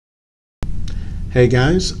Hey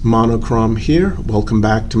guys, Monochrome here. Welcome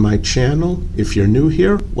back to my channel. If you're new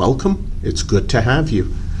here, welcome. It's good to have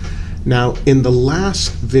you. Now, in the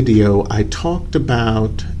last video, I talked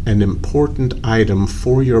about an important item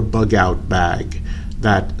for your bug out bag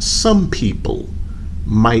that some people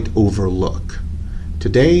might overlook.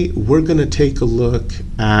 Today, we're going to take a look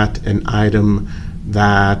at an item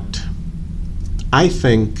that I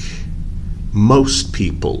think most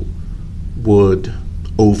people would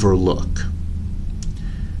overlook.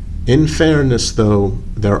 In fairness, though,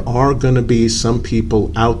 there are going to be some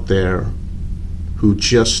people out there who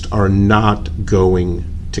just are not going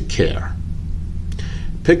to care.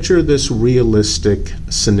 Picture this realistic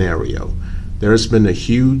scenario. There's been a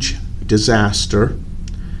huge disaster.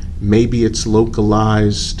 Maybe it's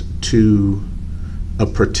localized to a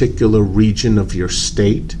particular region of your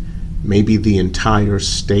state, maybe the entire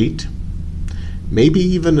state, maybe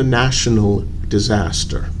even a national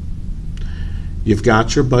disaster. You've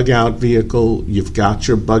got your bug out vehicle, you've got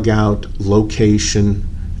your bug out location,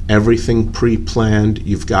 everything pre-planned,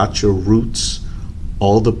 you've got your routes,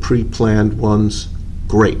 all the pre-planned ones,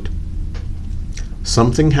 great.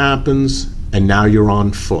 Something happens and now you're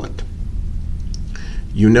on foot.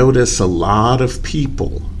 You notice a lot of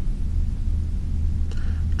people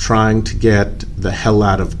trying to get the hell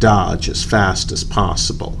out of Dodge as fast as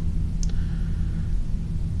possible.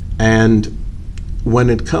 And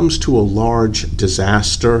when it comes to a large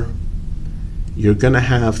disaster, you're going to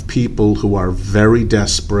have people who are very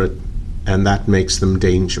desperate, and that makes them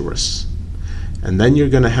dangerous. And then you're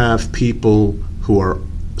going to have people who are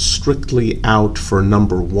strictly out for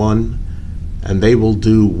number one, and they will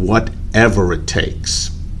do whatever it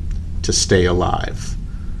takes to stay alive.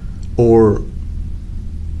 Or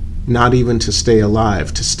not even to stay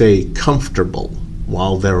alive, to stay comfortable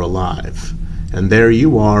while they're alive. And there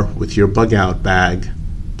you are with your bug out bag,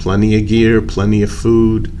 plenty of gear, plenty of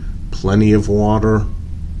food, plenty of water,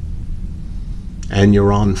 and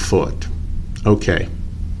you're on foot. Okay.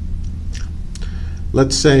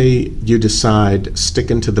 Let's say you decide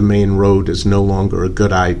sticking to the main road is no longer a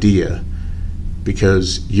good idea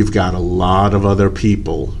because you've got a lot of other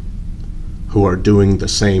people who are doing the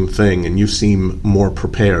same thing and you seem more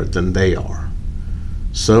prepared than they are.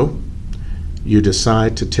 So, you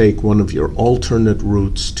decide to take one of your alternate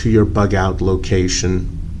routes to your bug out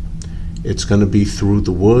location. It's going to be through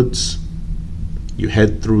the woods. You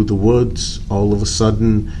head through the woods, all of a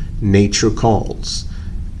sudden nature calls.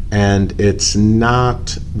 And it's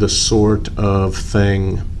not the sort of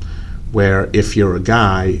thing where if you're a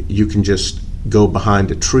guy, you can just go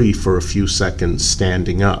behind a tree for a few seconds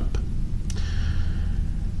standing up.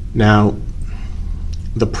 Now,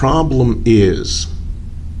 the problem is,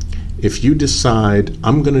 if you decide,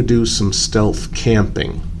 I'm going to do some stealth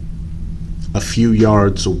camping a few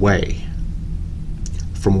yards away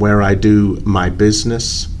from where I do my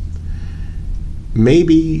business,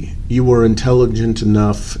 maybe you were intelligent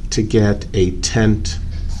enough to get a tent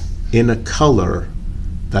in a color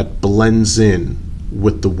that blends in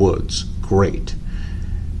with the woods. Great.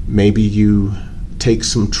 Maybe you take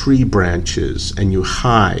some tree branches and you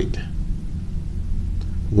hide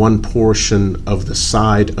one portion of the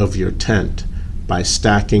side of your tent by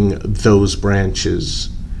stacking those branches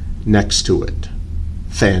next to it.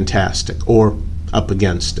 Fantastic. Or up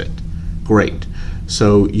against it. Great.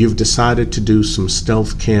 So you've decided to do some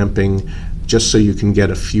stealth camping just so you can get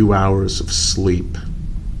a few hours of sleep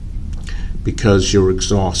because you're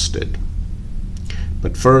exhausted.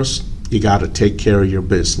 But first, you got to take care of your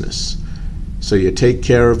business. So you take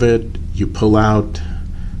care of it, you pull out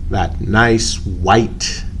that nice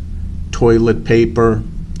white toilet paper,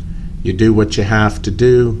 you do what you have to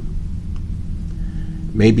do.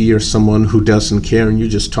 Maybe you're someone who doesn't care and you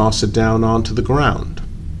just toss it down onto the ground.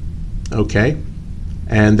 Okay?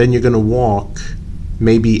 And then you're going to walk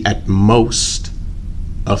maybe at most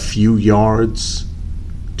a few yards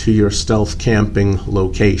to your stealth camping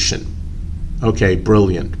location. Okay,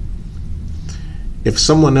 brilliant. If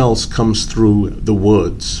someone else comes through the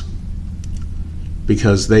woods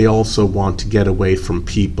because they also want to get away from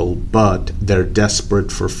people, but they're desperate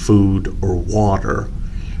for food or water,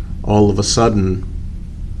 all of a sudden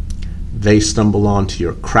they stumble onto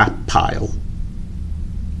your crap pile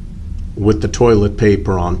with the toilet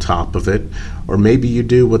paper on top of it, or maybe you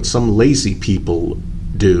do what some lazy people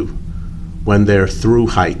do when they're through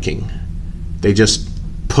hiking. They just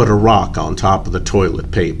put a rock on top of the toilet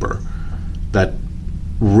paper that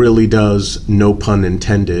really does, no pun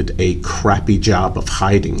intended, a crappy job of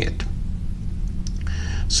hiding it.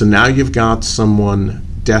 So now you've got someone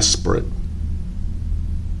desperate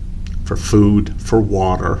for food, for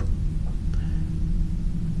water,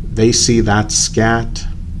 They see that scat,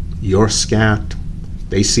 your scat,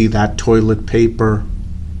 they see that toilet paper,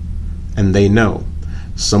 and they know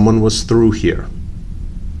someone was through here.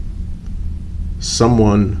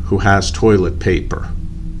 Someone who has toilet paper.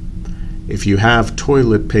 If you have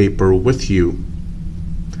toilet paper with you,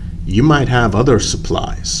 you might have other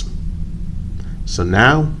supplies. So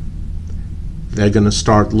now they're going to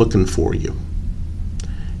start looking for you.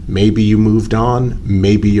 Maybe you moved on,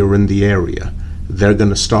 maybe you're in the area. They're going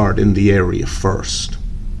to start in the area first.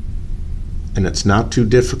 And it's not too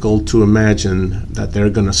difficult to imagine that they're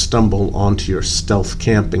going to stumble onto your stealth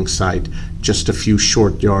camping site just a few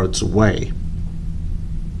short yards away.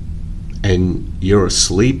 And you're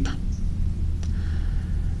asleep.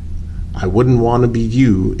 I wouldn't want to be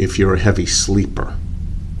you if you're a heavy sleeper.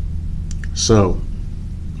 So,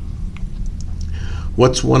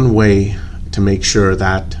 what's one way to make sure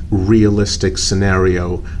that realistic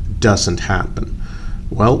scenario doesn't happen?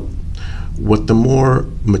 Well, what the more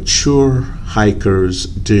mature hikers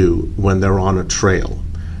do when they're on a trail,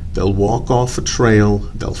 they'll walk off a trail,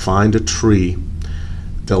 they'll find a tree,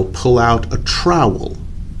 they'll pull out a trowel,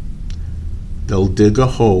 they'll dig a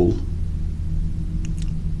hole,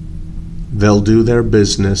 they'll do their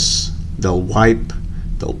business, they'll wipe,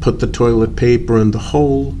 they'll put the toilet paper in the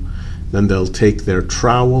hole, then they'll take their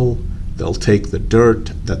trowel, they'll take the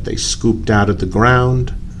dirt that they scooped out of the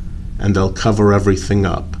ground, and they'll cover everything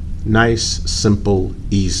up. Nice, simple,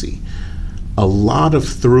 easy. A lot of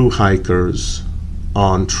thru hikers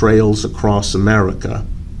on trails across America,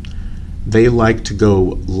 they like to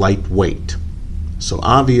go lightweight. So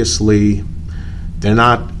obviously, they're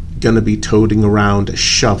not going to be toting around a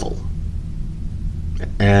shovel.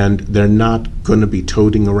 And they're not going to be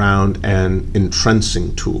toting around an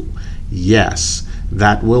entrenching tool. Yes,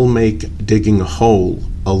 that will make digging a hole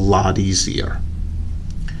a lot easier.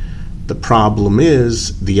 The problem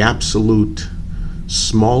is the absolute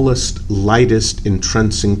smallest, lightest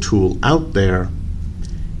entrenching tool out there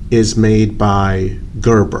is made by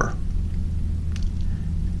Gerber.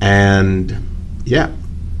 And yeah,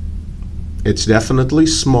 it's definitely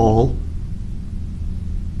small.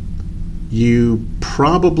 You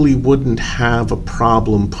probably wouldn't have a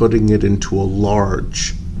problem putting it into a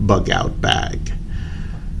large bug-out bag.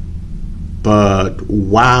 But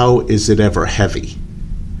wow, is it ever heavy.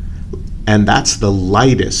 And that's the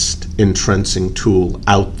lightest entrenching tool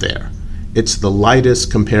out there. It's the lightest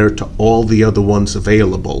compared to all the other ones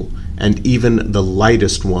available, and even the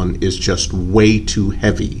lightest one is just way too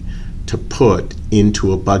heavy to put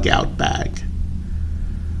into a bug-out bag.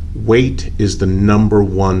 Weight is the number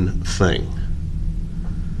one thing.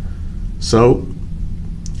 So,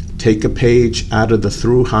 take a page out of the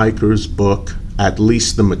thru hiker's book, at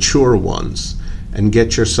least the mature ones, and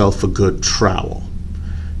get yourself a good trowel.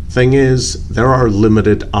 Thing is, there are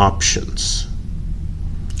limited options.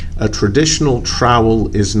 A traditional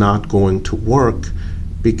trowel is not going to work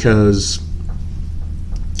because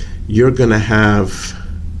you're going to have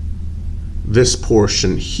this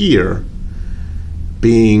portion here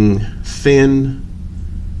being thin,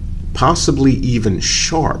 possibly even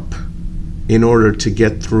sharp, in order to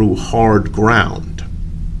get through hard ground.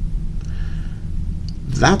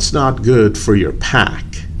 That's not good for your pack,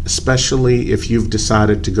 especially if you've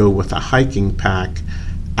decided to go with a hiking pack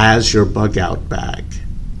as your bug-out bag.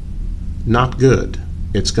 Not good.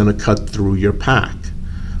 It's going to cut through your pack.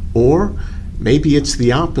 Or maybe it's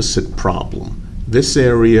the opposite problem. This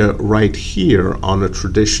area right here on a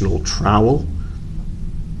traditional trowel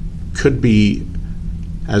could be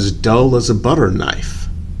as dull as a butter knife.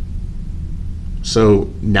 So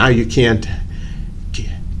now you can't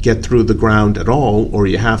get through the ground at all, or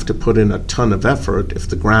you have to put in a ton of effort if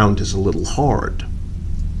the ground is a little hard.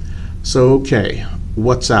 So okay,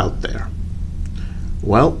 what's out there?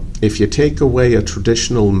 Well, if you take away a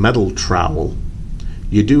traditional metal trowel,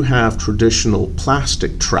 you do have traditional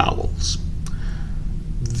plastic trowels.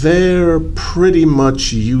 They're pretty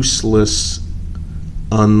much useless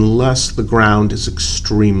unless the ground is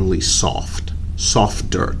extremely soft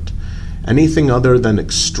dirt. Anything other than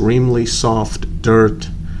extremely soft dirt,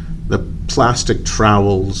 the plastic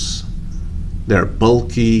trowels, they're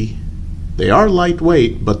bulky. They are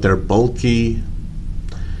lightweight, but they're bulky,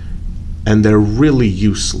 and they're really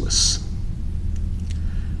useless.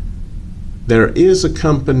 There is a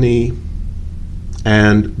company,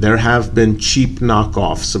 and there have been cheap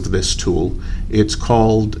knockoffs of this tool. It's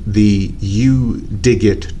called the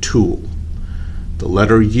U-Dig-It tool. The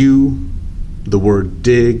letter U, the word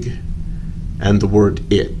dig, and the word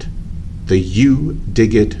it. The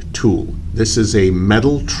U-Dig-It tool. This is a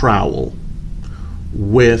metal trowel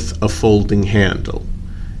with a folding handle.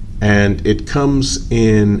 and it comes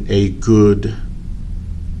in a good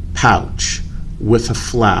pouch with a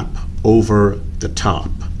flap over the top.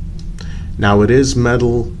 Now, it is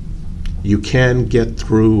metal. You can get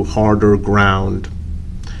through harder ground.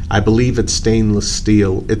 I believe it's stainless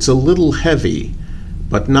steel. It's a little heavy,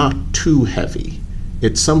 but not too heavy.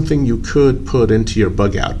 It's something you could put into your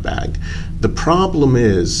bug out bag. The problem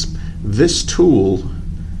is this tool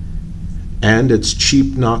and its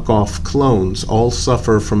cheap knockoff clones all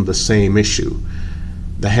suffer from the same issue.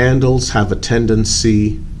 The handles have a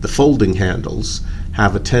tendency, the folding handles,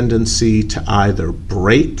 have a tendency to either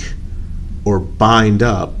break or bind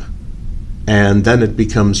up, and then it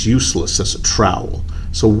becomes useless as a trowel.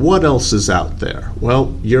 So what else is out there?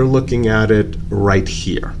 Well, you're looking at it right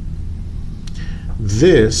here.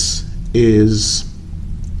 This is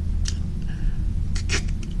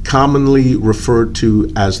commonly referred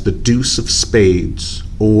to as the Deuce of Spades,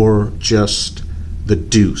 or just the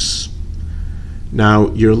Deuce.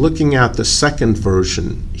 Now, you're looking at the second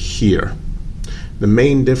version here. The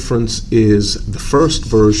main difference is the first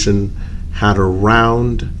version had a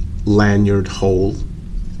round lanyard hole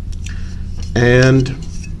and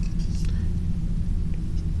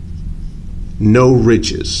no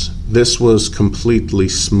ridges. This was completely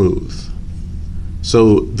smooth.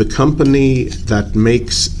 So the company that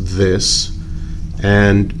makes this,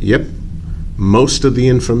 and yep, most of the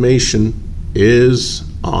information is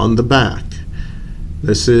on the back.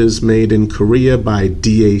 This is made in Korea by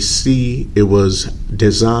DAC. It was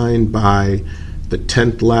designed by the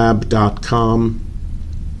tentlab.com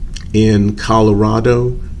in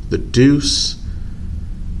Colorado. The Deuce,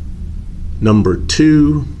 number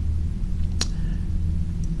 2.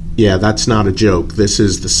 Yeah, that's not a joke. This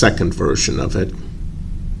is the second version of it.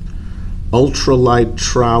 Ultralight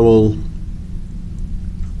trowel,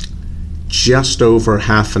 just over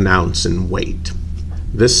 ½ an ounce in weight.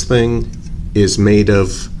 This thing is made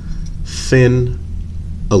of thin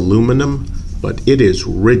aluminum, but it is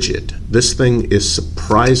rigid. This thing is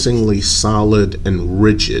surprisingly solid and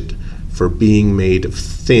rigid for being made of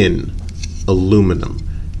thin aluminum.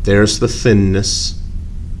 There's the thinness,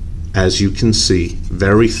 as you can see,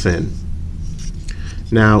 very thin.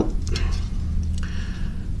 Now,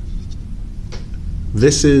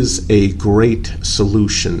 this is a great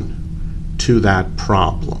solution to that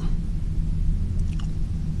problem.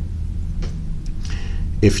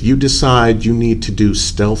 If you decide you need to do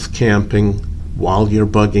stealth camping while you're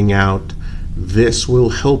bugging out, this will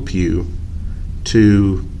help you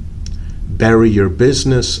to bury your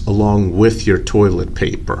business along with your toilet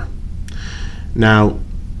paper. Now,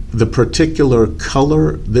 the particular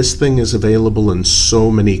color, this thing is available in so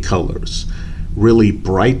many colors. Really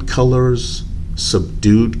bright colors,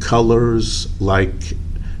 subdued colors, like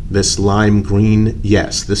this lime green.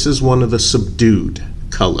 Yes, this is one of the subdued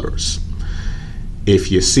colors.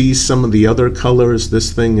 If you see some of the other colors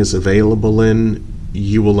this thing is available in,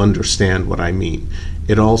 you will understand what I mean.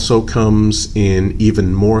 It also comes in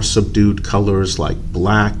even more subdued colors like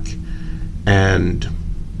black and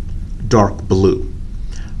dark blue.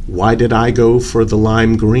 Why did I go for the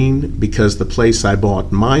lime green? Because the place I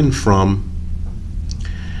bought mine from,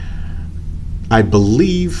 I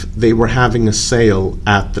believe they were having a sale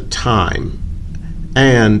at the time,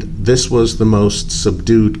 and this was the most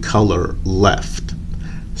subdued color left.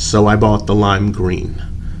 So I bought the lime green.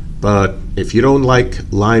 But if you don't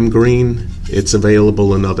like lime green, it's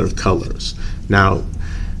available in other colors. Now,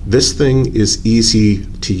 this thing is easy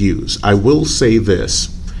to use. I will say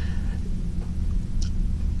this.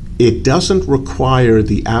 It doesn't require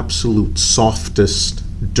the absolute softest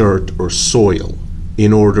dirt or soil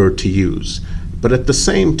in order to use. But at the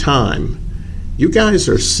same time, you guys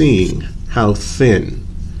are seeing how thin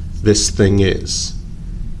this thing is.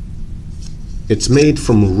 It's made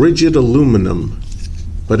from rigid aluminum,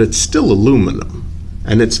 but it's still aluminum,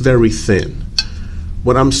 and it's very thin.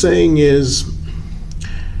 What I'm saying is,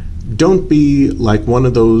 don't be like one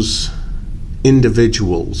of those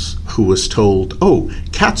individuals who was told, oh,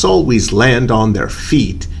 cats always land on their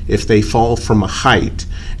feet if they fall from a height,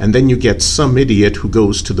 and then you get some idiot who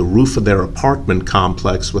goes to the roof of their apartment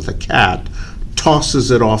complex with a cat, tosses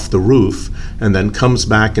it off the roof, and then comes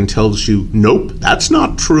back and tells you, nope, that's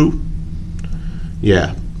not true.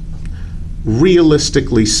 Yeah,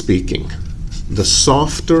 realistically speaking, the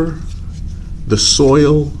softer the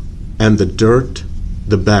soil and the dirt,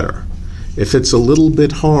 the better. If it's a little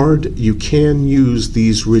bit hard, you can use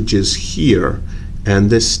these ridges here and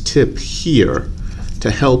this tip here to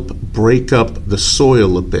help break up the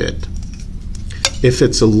soil a bit if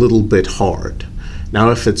it's a little bit hard.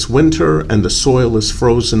 Now, if it's winter and the soil is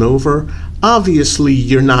frozen over, obviously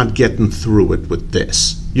you're not getting through it with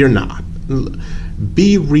this. You're not.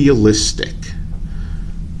 Be realistic.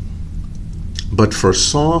 But for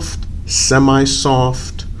soft,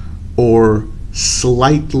 semi-soft, or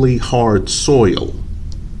slightly hard soil,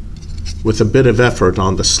 with a bit of effort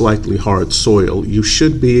on the slightly hard soil, you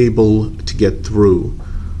should be able to get through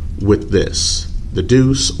with this, the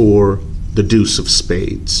deuce or the deuce of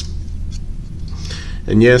spades.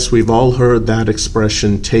 And yes, we've all heard that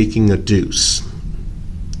expression, taking a deuce.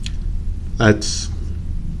 Let's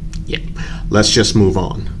just move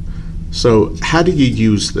on. So how do you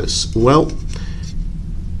use this? Well,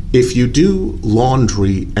 if you do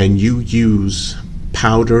laundry and you use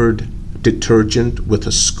powdered detergent with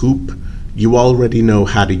a scoop, you already know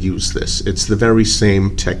how to use this. It's the very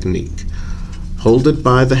same technique. Hold it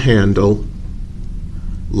by the handle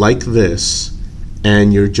like this,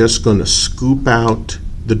 and you're just going to scoop out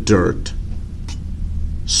the dirt.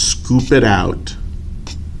 Scoop it out.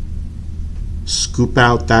 Scoop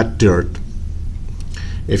out that dirt.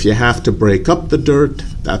 If you have to break up the dirt,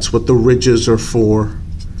 that's what the ridges are for.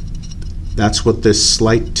 That's what this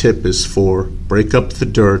slight tip is for. Break up the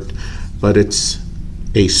dirt, but it's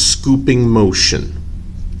a scooping motion.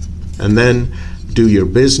 And then do your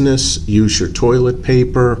business, use your toilet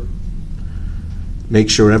paper, make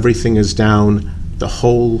sure everything is down the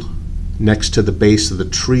hole next to the base of the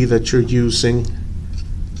tree that you're using,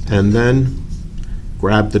 and then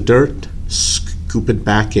grab the dirt, scoop it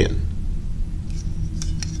back in.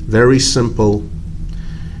 Very simple.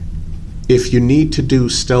 If you need to do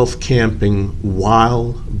stealth camping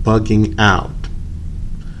while bugging out,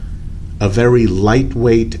 a very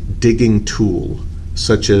lightweight digging tool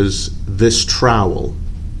such as this trowel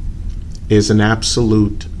is an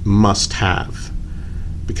absolute must-have,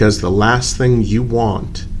 because the last thing you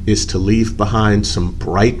want is to leave behind some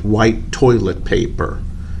bright white toilet paper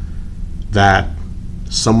that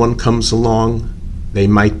someone comes along, they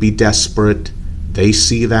might be desperate, they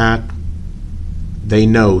see that, they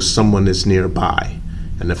know someone is nearby,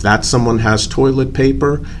 and if that someone has toilet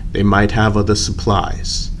paper, they might have other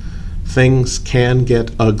supplies. Things can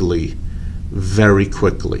get ugly very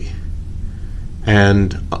quickly,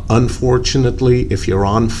 and unfortunately, if you're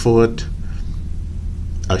on foot,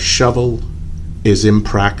 a shovel is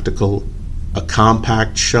impractical, a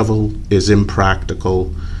compact shovel is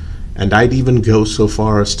impractical, and I'd even go so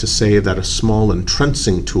far as to say that a small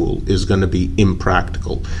entrenching tool is going to be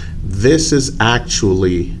impractical. This is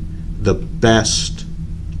actually the best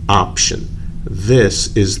option.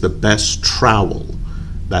 This is the best trowel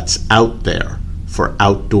that's out there for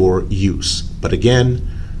outdoor use. But again,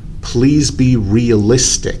 please be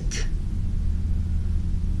realistic.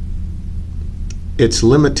 Its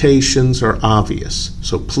limitations are obvious,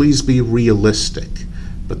 so please be realistic.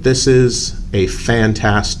 But this is a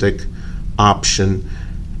fantastic option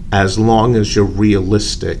as long as you're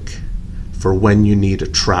realistic for when you need a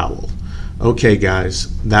trowel. Okay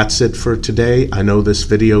guys, that's it for today. I know this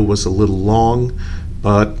video was a little long,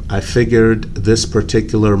 but I figured this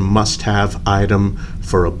particular must-have item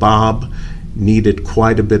for a bob needed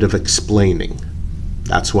quite a bit of explaining.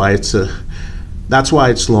 That's why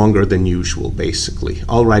it's longer than usual, basically.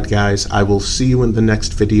 All right, guys, I will see you in the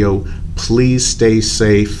next video. Please stay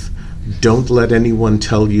safe. Don't let anyone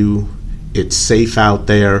tell you it's safe out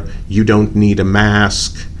there. You don't need a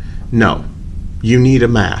mask. No, you need a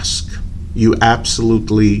mask. You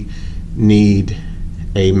absolutely need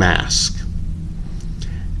a mask.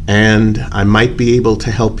 And I might be able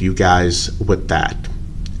to help you guys with that.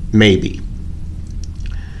 Maybe.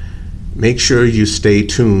 Make sure you stay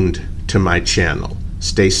tuned to my channel.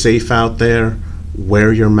 Stay safe out there.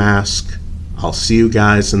 Wear your mask. I'll see you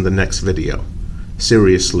guys in the next video.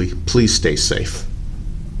 Seriously, please stay safe.